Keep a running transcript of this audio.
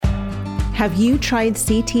Have you tried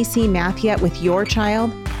CTC Math yet with your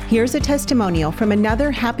child? Here's a testimonial from another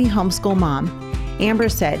happy homeschool mom. Amber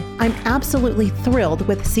said, "I'm absolutely thrilled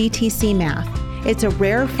with CTC Math. It's a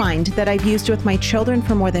rare find that I've used with my children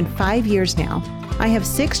for more than 5 years now. I have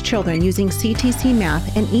 6 children using CTC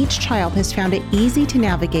Math, and each child has found it easy to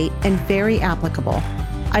navigate and very applicable.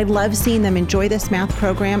 I love seeing them enjoy this math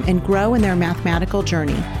program and grow in their mathematical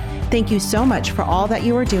journey. Thank you so much for all that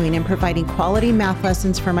you are doing in providing quality math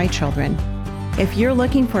lessons for my children." If you're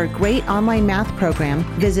looking for a great online math program,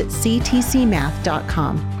 visit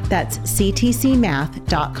ctcmath.com. That's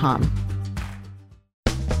ctcmath.com.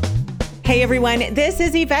 Hey everyone, this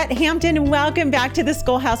is Yvette Hampton. Welcome back to the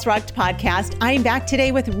Schoolhouse Rocked podcast. I'm back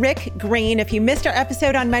today with Rick Green. If you missed our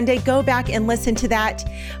episode on Monday, go back and listen to that.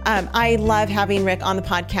 I love having Rick on the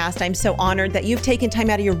podcast. I'm so honored that you've taken time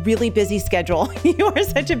out of your really busy schedule. You are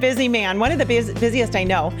such a busy man, one of the busiest I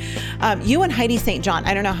know. You and Heidi St. John,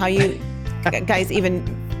 I don't know how you guys even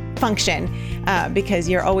function because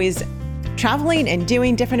you're always traveling and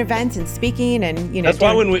doing different events and speaking and, That's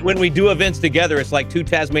why when we do events together, it's like 2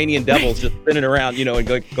 Tasmanian devils just spinning around, and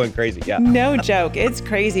going crazy. Yeah. No joke. It's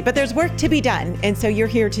crazy, but there's work to be done. And so you're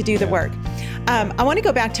here to do the work. I want to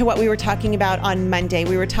go back to what we were talking about on Monday.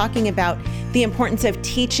 We were talking about the importance of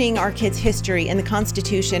teaching our kids history and the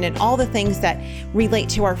Constitution and all the things that relate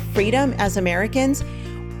to our freedom as Americans.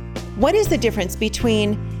 What is the difference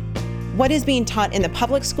between what is being taught in the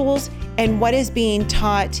public schools and what is being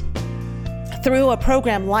taught through a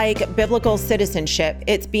program like biblical citizenship?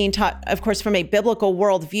 It's being taught, of course, from a biblical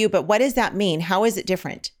worldview, but what does that mean? How is it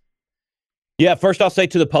different? Yeah, first I'll say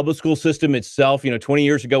to the public school system itself, 20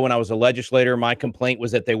 years ago when I was a legislator, my complaint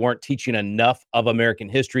was that they weren't teaching enough of American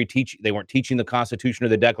history. They weren't teaching the Constitution or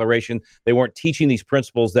the Declaration. They weren't teaching these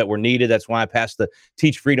principles that were needed. That's why I passed the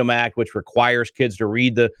Teach Freedom Act, which requires kids to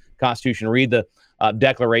read the Constitution, read the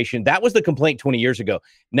Declaration. That was the complaint 20 years ago.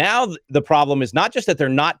 Now the problem is not just that they're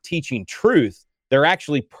not teaching truth, they're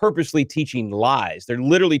actually purposely teaching lies. They're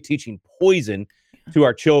literally teaching poison to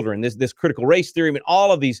our children. This critical race theory,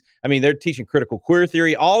 all of these, they're teaching critical queer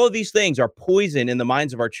theory. All of these things are poison in the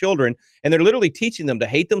minds of our children, and they're literally teaching them to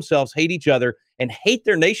hate themselves, hate each other, and hate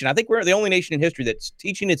their nation. I think we're the only nation in history that's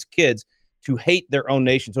teaching its kids to hate their own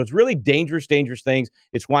nation. So it's really dangerous things.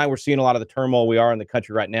 It's why we're seeing a lot of the turmoil we are in the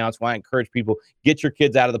country right now. It's why I encourage people, get your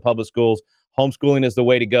kids out of the public schools. Homeschooling is the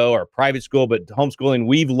way to go, or private school, but homeschooling,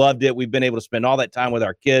 we've loved it. We've been able to spend all that time with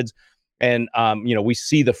our kids. And, we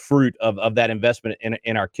see the fruit of that investment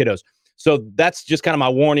in our kiddos. So that's just kind of my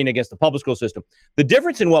warning against the public school system. The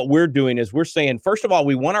difference in what we're doing is we're saying, first of all,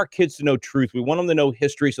 we want our kids to know truth. We want them to know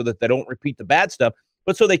history so that they don't repeat the bad stuff,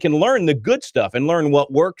 but so they can learn the good stuff and learn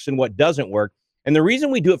what works and what doesn't work. And the reason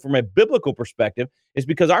we do it from a biblical perspective is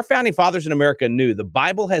because our founding fathers in America knew the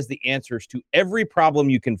Bible has the answers to every problem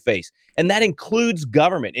you can face. And that includes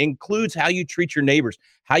government, it includes how you treat your neighbors,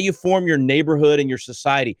 how you form your neighborhood and your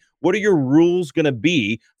society. What are your rules going to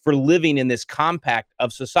be for living in this compact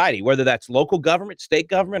of society, whether that's local government, state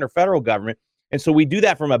government, or federal government? And so we do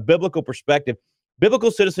that from a biblical perspective. Biblical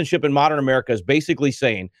citizenship in modern America is basically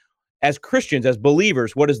saying, as Christians, as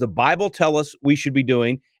believers, what does the Bible tell us we should be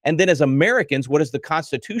doing? And then as Americans, what does the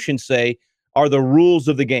Constitution say are the rules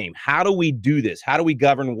of the game? How do we do this? How do we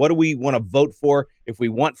govern? What do we want to vote for if we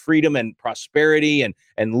want freedom and prosperity and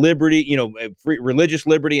liberty, free, religious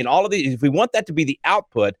liberty and all of these? If we want that to be the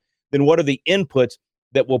output, then what are the inputs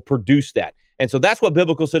that will produce that? And so that's what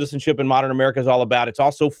biblical citizenship in modern America is all about. It's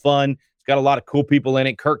also fun. It's got a lot of cool people in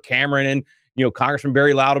it. Kirk Cameron and Congressman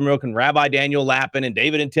Barry Loudermilk and Rabbi Daniel Lapin and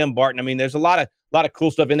David and Tim Barton. There's a lot of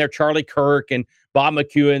cool stuff in there. Charlie Kirk and Bob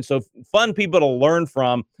McEwen. So fun people to learn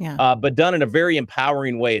from, but done in a very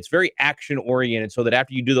empowering way. It's very action oriented, so that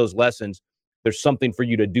after you do those lessons, there's something for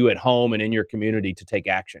you to do at home and in your community to take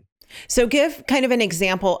action. So give kind of an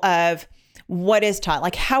example of what is taught.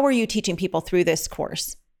 Like, how are you teaching people through this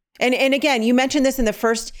course? And again, you mentioned this in the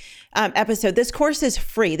first episode. This course is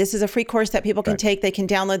free. This is a free course that people can take. They can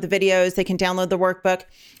download the videos, they can download the workbook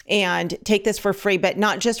and take this for free, but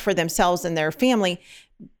not just for themselves and their family.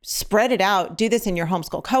 Spread it out. Do this in your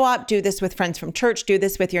homeschool co-op. Do this with friends from church. Do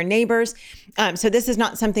this with your neighbors. So this is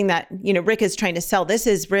not something that, Rick is trying to sell. This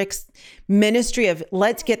is Rick's ministry of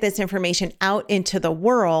let's get this information out into the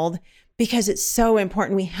world because it's so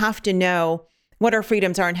important. We have to know what our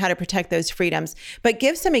freedoms are and how to protect those freedoms. But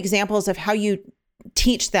give some examples of how you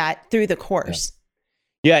teach that through the course.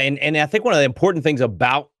 Yeah, and I think one of the important things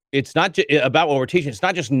about it's not about what we're teaching. It's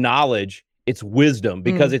not just knowledge; it's wisdom,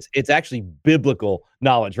 because it's actually biblical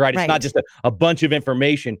knowledge, right? It's not just a bunch of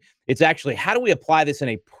information. It's actually how do we apply this in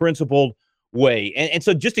a principled way? And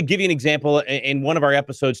so, just to give you an example, in one of our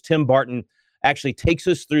episodes, Tim Barton actually takes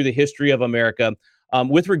us through the history of America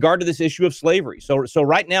with regard to this issue of slavery. So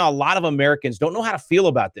right now, a lot of Americans don't know how to feel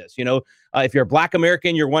about this. If you're a Black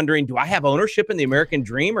American, you're wondering, do I have ownership in the American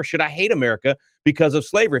dream, or should I hate America because of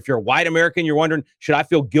slavery? If you're a white American, you're wondering, should I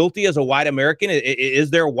feel guilty as a white American?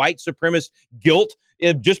 Is there white supremacist guilt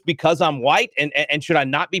just because I'm white? And should I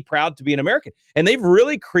not be proud to be an American? And they've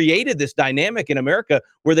really created this dynamic in America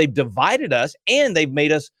where they've divided us and they've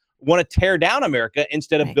made us want to tear down America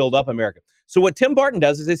instead of build up America. So what Tim Barton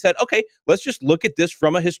does is they said, okay, let's just look at this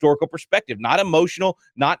from a historical perspective, not emotional,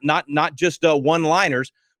 not just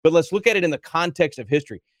one-liners, but let's look at it in the context of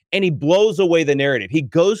history. And he blows away the narrative. He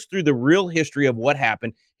goes through the real history of what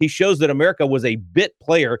happened. He shows that America was a bit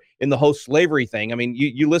player in the whole slavery thing. I mean,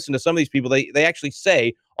 you listen to some of these people, they actually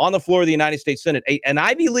say on the floor of the United States Senate, an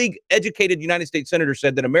Ivy League educated United States senator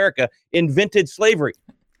said that America invented slavery.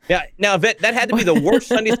 Now, that had to be the worst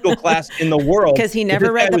Sunday school class in the world. Because he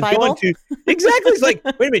never read the Bible? Exactly. It's like,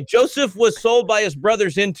 wait a minute, Joseph was sold by his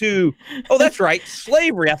brothers into, that's right,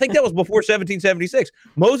 slavery. I think that was before 1776.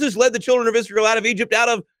 Moses led the children of Israel out of Egypt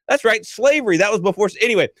that's right, slavery. That was before.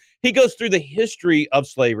 Anyway, he goes through the history of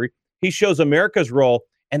slavery. He shows America's role.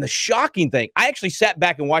 And the shocking thing, I actually sat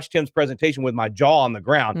back and watched Tim's presentation with my jaw on the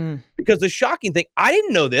ground because the shocking thing, I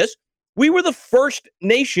didn't know this. We were the first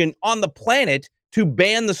nation on the planet to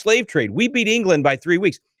ban the slave trade. We beat England by 3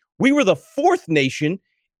 weeks. We were the fourth nation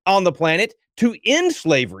on the planet to end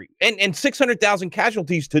slavery and 600,000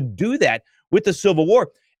 casualties to do that with the Civil War.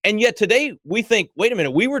 And yet today we think, wait a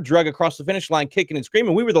minute, we were drug across the finish line kicking and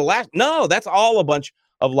screaming. We were the last. No, that's all a bunch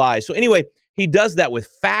of lies. So anyway, he does that with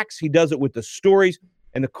facts. He does it with the stories.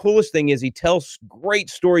 And the coolest thing is he tells great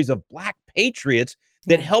stories of Black patriots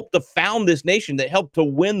that helped to found this nation, that helped to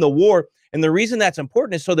win the war. And the reason that's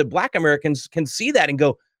important is so that Black Americans can see that and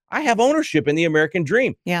go, I have ownership in the American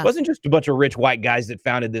dream. Yeah. It wasn't just a bunch of rich white guys that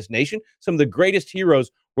founded this nation. Some of the greatest heroes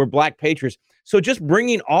were Black patriots. So just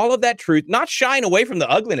bringing all of that truth, not shying away from the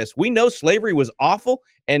ugliness. We know slavery was awful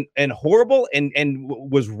and horrible and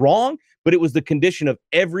was wrong, but it was the condition of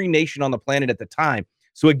every nation on the planet at the time.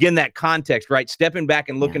 So again, that context, right? Stepping back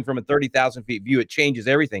and looking from a 30,000 feet view, it changes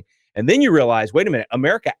everything. And then you realize, wait a minute,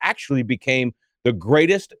 America actually became the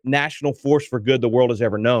greatest national force for good the world has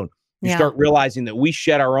ever known. You start realizing that we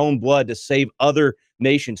shed our own blood to save other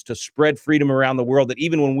nations, to spread freedom around the world, that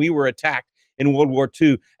even when we were attacked in World War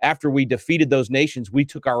II, after we defeated those nations, we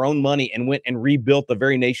took our own money and went and rebuilt the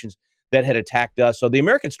very nations that had attacked us. So the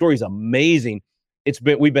American story is amazing.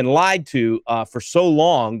 We've been lied to for so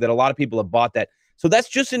long that a lot of people have bought that. So that's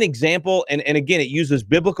just an example. And again, it uses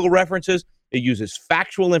biblical references. It uses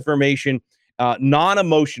factual information,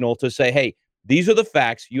 non-emotional, to say, hey, these are the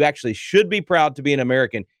facts. You actually should be proud to be an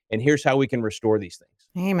American. And here's how we can restore these things.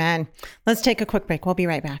 Amen. Let's take a quick break. We'll be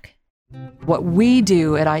right back. What we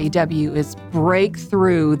do at IEW is break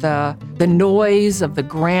through the noise of the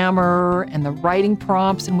grammar and the writing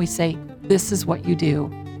prompts, and we say, this is what you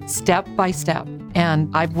do, step by step.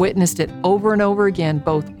 And I've witnessed it over and over again,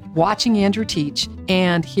 both watching Andrew teach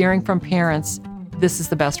and hearing from parents, this is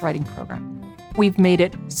the best writing program. We've made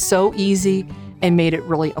it so easy and made it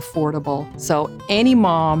really affordable. So any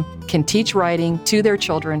mom can teach writing to their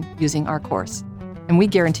children using our course, and we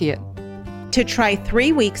guarantee it. To try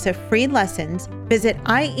 3 weeks of free lessons, visit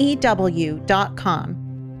IEW.com.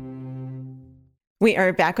 We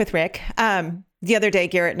are back with Rick. The other day,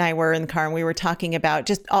 Garrett and I were in the car and we were talking about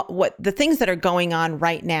just what the things that are going on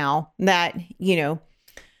right now that,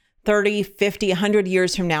 30, 50, 100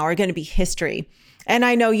 years from now are going to be history. And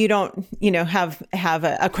I know you don't, have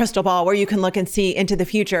a crystal ball where you can look and see into the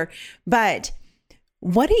future, but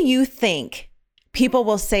what do you think people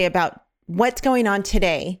will say about what's going on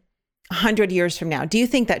today 100 years from now? Do you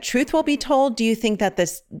think that truth will be told? Do you think that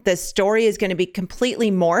this story is going to be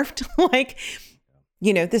completely morphed? Like,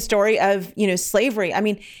 the story of, slavery. I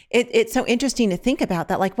mean, it's so interesting to think about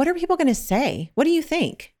that. Like, what are people going to say? What do you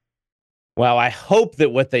think? Well, I hope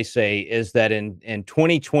that what they say is that in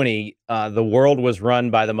 2020, the world was run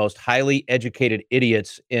by the most highly educated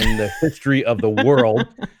idiots in the history of the world.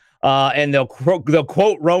 And they'll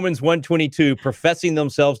quote Romans 1:22, professing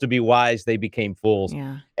themselves to be wise, they became fools.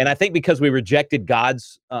 Yeah. And I think because we rejected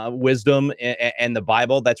God's wisdom and the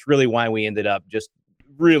Bible, that's really why we ended up just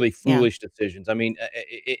really foolish decisions. I mean,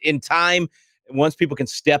 in time, once people can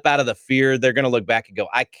step out of the fear, they're going to look back and go,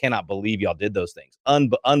 I cannot believe y'all did those things.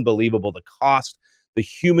 Unbelievable. The cost, the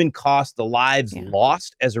human cost, the lives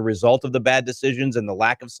lost as a result of the bad decisions and the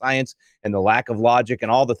lack of science and the lack of logic and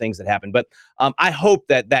all the things that happened. But I hope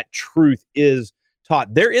that truth is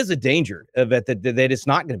taught. There is a danger of it that it's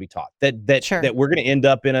not going to be taught, that we're going to end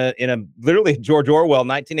up in a literally George Orwell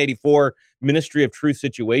 1984 Ministry of Truth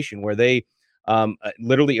situation where they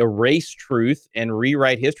literally erase truth and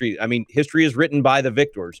rewrite history. I mean, history is written by the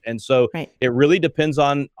victors. And so Right. it really depends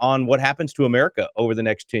on what happens to America over the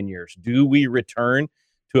next 10 years. Do we return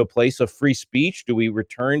to a place of free speech? Do we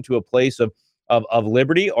return to a place of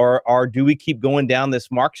liberty, or do we keep going down this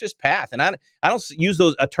Marxist path? And I don't use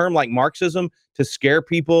a term like Marxism to scare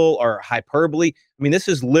people or hyperbole. I mean, this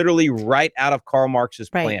is literally right out of Karl Marx's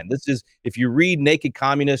plan. This is, if you read Naked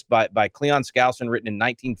Communist by Cleon Skousen, written in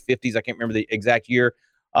 1950s, I can't remember the exact year.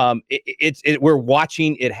 We're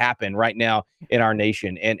watching it happen right now in our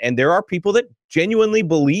nation. And there are people that genuinely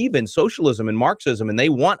believe in socialism and Marxism, and they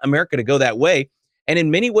want America to go that way. And in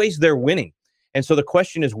many ways, they're winning. And so the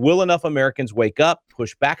question is, will enough Americans wake up,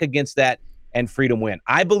 push back against that, and freedom win?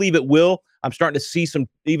 I believe it will. I'm starting to see some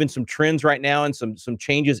trends right now and some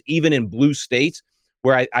changes, even in blue states,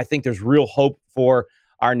 where I think there's real hope for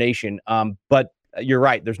our nation. But you're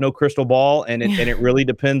right. There's no crystal ball, and it really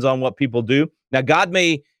depends on what people do. Now, God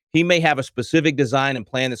may have a specific design and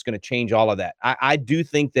plan that's going to change all of that. I do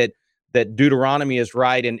think that Deuteronomy is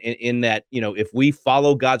right in that, if we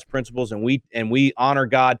follow God's principles and we honor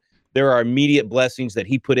God, there are immediate blessings that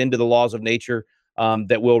he put into the laws of nature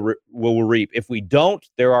that we'll reap. If we don't,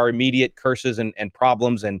 there are immediate curses and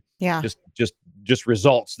problems and just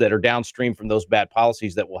results that are downstream from those bad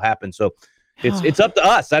policies that will happen. So it's up to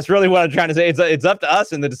us. That's really what I'm trying to say. It's up to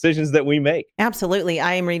us and the decisions that we make. Absolutely.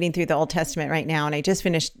 I am reading through the Old Testament right now, and I just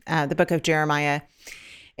finished the book of Jeremiah.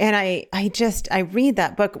 And I read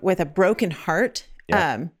that book with a broken heart.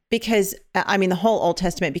 Yeah. Because the whole Old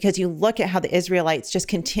Testament, because you look at how the Israelites just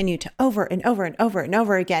continue to over and over and over and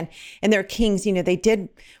over again, and their kings, they did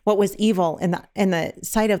what was evil in the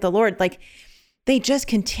sight of the Lord. Like, they just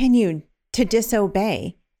continued to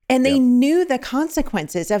disobey, and they knew the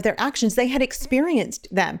consequences of their actions. They had experienced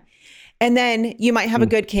them. And then you might have a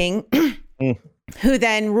good king who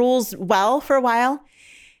then rules well for a while,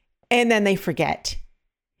 and then they forget.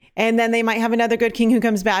 And then they might have another good king who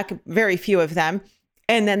comes back, very few of them,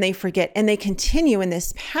 and then they forget, and they continue in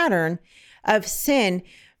this pattern of sin.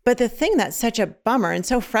 But the thing that's such a bummer and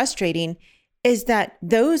so frustrating is that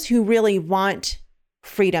those who really want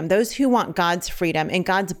freedom, those who want God's freedom and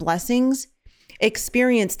God's blessings,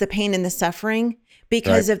 experience the pain and the suffering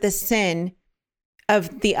because of the sin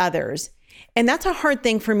of the others. And that's a hard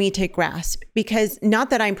thing for me to grasp, because not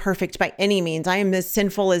that I'm perfect by any means. I am as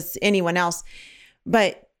sinful as anyone else,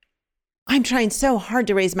 but I'm trying so hard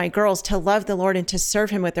to raise my girls to love the Lord and to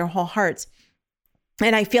serve him with their whole hearts.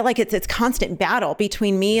 And I feel like it's constant battle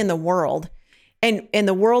between me and the world. And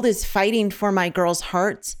the world is fighting for my girls'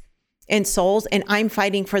 hearts and souls, and I'm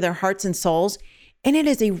fighting for their hearts and souls. And it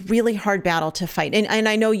is a really hard battle to fight. And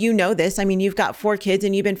I know you know this. I mean, you've got 4 kids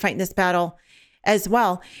and you've been fighting this battle as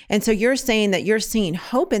well. And so you're saying that you're seeing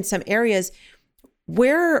hope in some areas.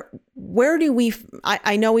 Where do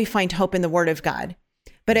I know we find hope in the Word of God.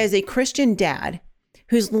 But as a Christian dad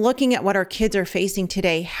who's looking at what our kids are facing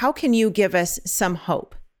today, how can you give us some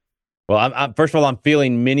hope? Well, first of all, I'm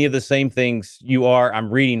feeling many of the same things you are.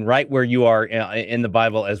 I'm reading right where you are in the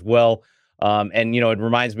Bible as well. And, it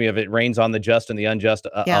reminds me of it rains on the just and the unjust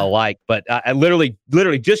alike. But I literally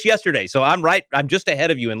just yesterday. So I'm just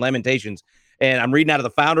ahead of you in Lamentations. And I'm reading out of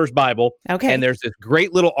the Founder's Bible. Okay. And there's this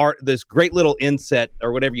great little inset,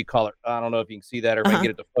 or whatever you call it. I don't know if you can see that or if I can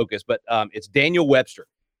get it to focus, but it's Daniel Webster.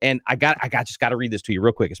 And I just got to read this to you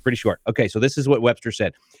real quick. It's pretty short. Okay, so this is what Webster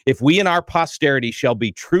said. If we and our posterity shall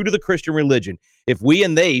be true to the Christian religion, if we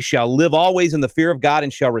and they shall live always in the fear of God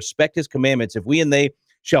and shall respect his commandments, if we and they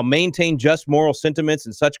shall maintain just moral sentiments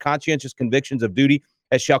and such conscientious convictions of duty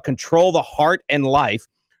as shall control the heart and life,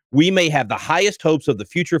 we may have the highest hopes of the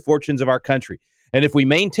future fortunes of our country. And if we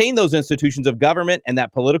maintain those institutions of government and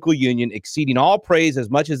that political union exceeding all praise as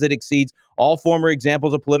much as it exceeds all former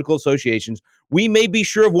examples of political associations, we may be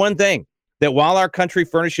sure of one thing, that while our country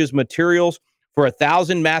furnishes materials for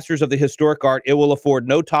 1,000 masters of the historic art, it will afford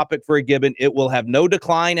no topic for a Gibbon. It will have no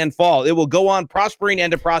decline and fall. It will go on prospering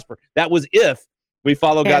and to prosper. That was if we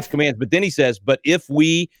follow God's commands. But then he says, but if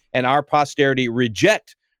we and our posterity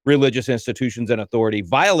reject religious institutions and authority,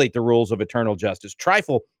 violate the rules of eternal justice,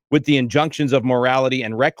 trifle with the injunctions of morality,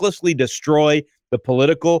 and recklessly destroy the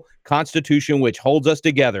political constitution which holds us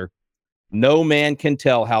together, no man can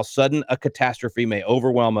tell how sudden a catastrophe may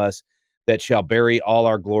overwhelm us that shall bury all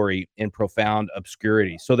our glory in profound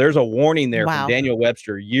obscurity. So there's a warning there from Daniel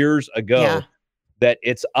Webster years ago that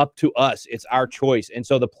it's up to us. It's our choice. And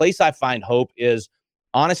so the place I find hope is,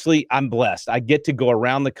 honestly, I'm blessed. I get to go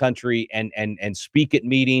around the country and speak at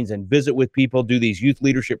meetings and visit with people, do these youth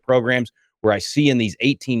leadership programs where I see in these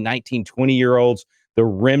 18, 19, 20-year-olds the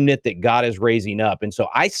remnant that God is raising up. And so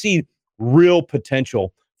I see real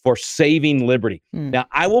potential for saving liberty. Now,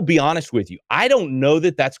 I will be honest with you. I don't know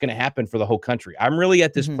that that's going to happen for the whole country. I'm really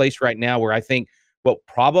at this place right now where I think what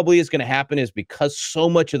probably is going to happen is because so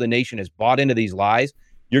much of the nation has bought into these lies,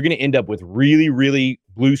 you're going to end up with really, really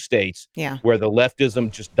blue states where the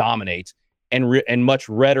leftism just dominates, and much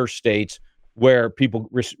redder states where people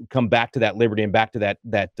come back to that liberty and back to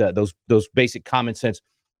those basic common sense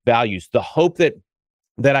values. The hope that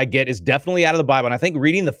I get is definitely out of the Bible. And I think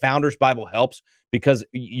reading the Founders Bible helps, because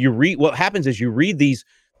what happens is you read these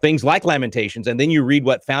things like Lamentations, and then you read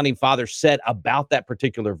what founding fathers said about that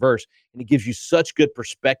particular verse, and it gives you such good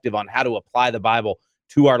perspective on how to apply the Bible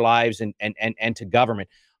to our lives and to government.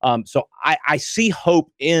 So I see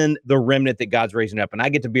hope in the remnant that God's raising up, and I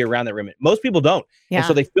get to be around that remnant. Most people don't. Yeah. And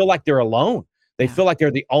so they feel like they're alone. They feel like they're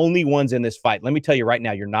the only ones in this fight. Let me tell you right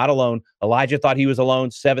now, you're not alone. Elijah thought he was alone.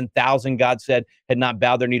 7,000, God said, had not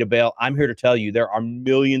bowed their knee to Baal. I'm here to tell you there are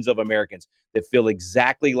millions of Americans that feel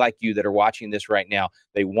exactly like you that are watching this right now.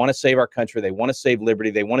 They want to save our country. They want to save liberty.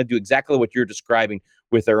 They want to do exactly what you're describing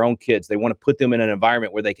with their own kids. They want to put them in an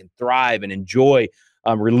environment where they can thrive and enjoy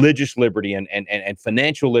religious liberty and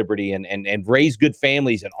financial liberty and raise good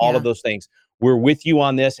families and all of those things. We're with you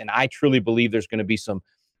on this, and I truly believe there's going to be some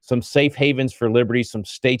safe havens for liberty, some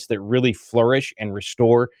states that really flourish and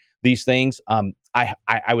restore these things.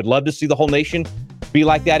 I would love to see the whole nation be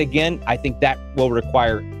like that again. I think that will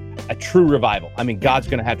require a true revival. I mean, God's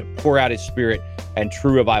going to have to pour out his Spirit and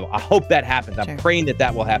true revival. I hope that happens. I'm praying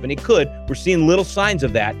that will happen. It could. We're seeing little signs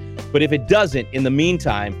of that. But if it doesn't, in the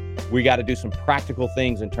meantime, we got to do some practical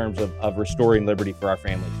things in terms of restoring liberty for our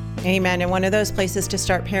families. Amen. And one of those places to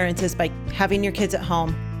start, parents, is by having your kids at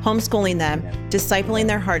home, homeschooling them, discipling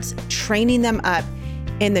their hearts, training them up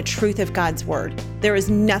in the truth of God's word. There is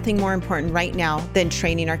nothing more important right now than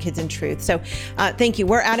training our kids in truth. So thank you.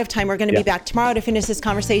 We're out of time. We're going to be back tomorrow to finish this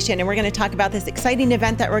conversation, and we're going to talk about this exciting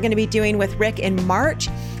event that we're going to be doing with Rick in March.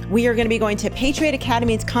 We are going to be going to Patriot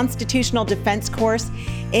Academy's Constitutional Defense course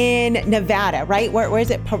in Nevada, right? Where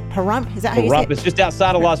is it? Pahrump? Is that how you say it? It's just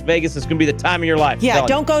outside of Las Vegas. It's going to be the time of your life. Yeah,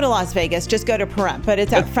 don't go to Las Vegas. Just go to Pahrump. But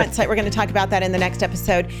it's out front site. We're going to talk about that in the next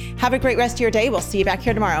episode. Have a great rest of your day. We'll see you back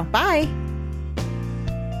here tomorrow. Bye.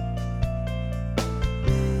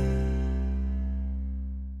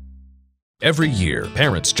 Every year,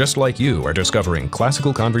 parents just like you are discovering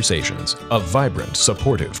Classical Conversations, a vibrant,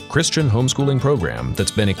 supportive Christian homeschooling program that's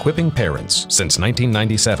been equipping parents since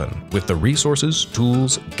 1997 with the resources,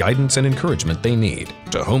 tools, guidance, and encouragement they need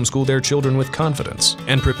to homeschool their children with confidence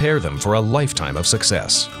and prepare them for a lifetime of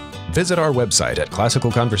success. Visit our website at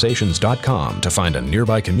classicalconversations.com to find a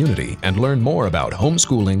nearby community and learn more about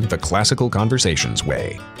homeschooling the Classical Conversations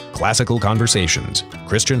way. Classical Conversations,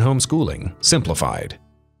 Christian homeschooling simplified.